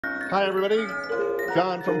Hi everybody,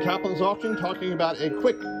 John from Caplan's Auction talking about a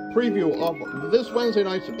quick preview of this Wednesday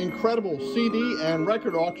night's incredible CD and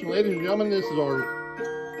record auction. Ladies and gentlemen, this is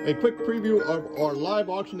a quick preview of our live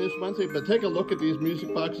auction this Wednesday, but take a look at these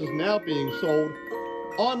music boxes now being sold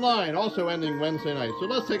online, also ending Wednesday night. So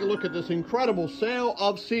let's take a look at this incredible sale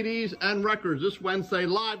of CDs and records this Wednesday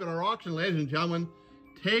live in our auction. Ladies and gentlemen,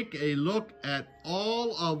 take a look at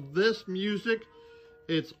all of this music.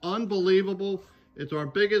 It's unbelievable. It's our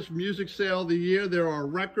biggest music sale of the year. There are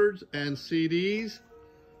records and CDs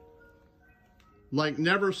like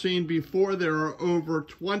never seen before. There are over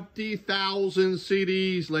 20,000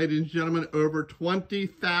 CDs, ladies and gentlemen, over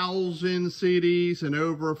 20,000 CDs and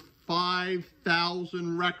over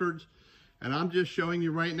 5,000 records. And I'm just showing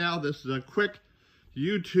you right now, this is a quick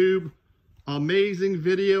YouTube amazing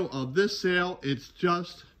video of this sale. It's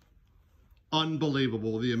just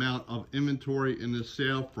unbelievable, the amount of inventory in this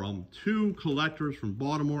sale from two collectors from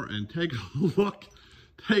Baltimore. And take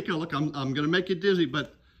a look, I'm gonna make you dizzy,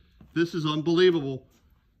 but this is unbelievable.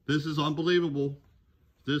 This is unbelievable.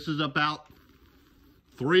 This is about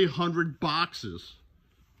 300 boxes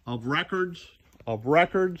of records of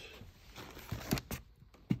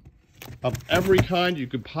every kind you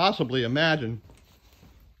could possibly imagine.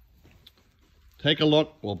 Take a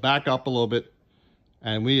look. We'll back up a little bit,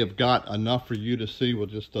 and we have got enough for you to see. We'll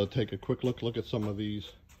just take a quick look at some of these.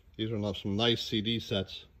 These are some nice CD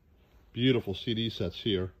sets, beautiful CD sets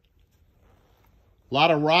here. A lot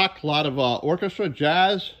of rock, a lot of orchestra,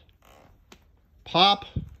 jazz, pop,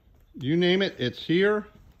 you name it, it's here.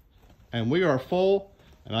 And we are full.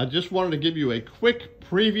 And I just wanted to give you a quick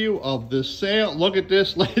preview of this sale. Look at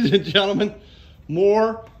this, ladies and gentlemen.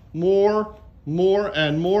 More,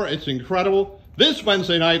 and more. It's incredible. This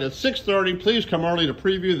Wednesday night at 6:30, please come early to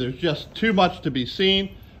preview. There's just too much to be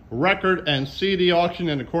seen. Record and CD auction,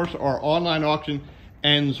 and of course our online auction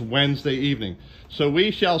ends Wednesday evening. So we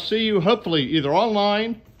shall see you hopefully either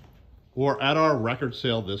online or at our record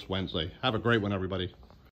sale this Wednesday. Have a great one, everybody.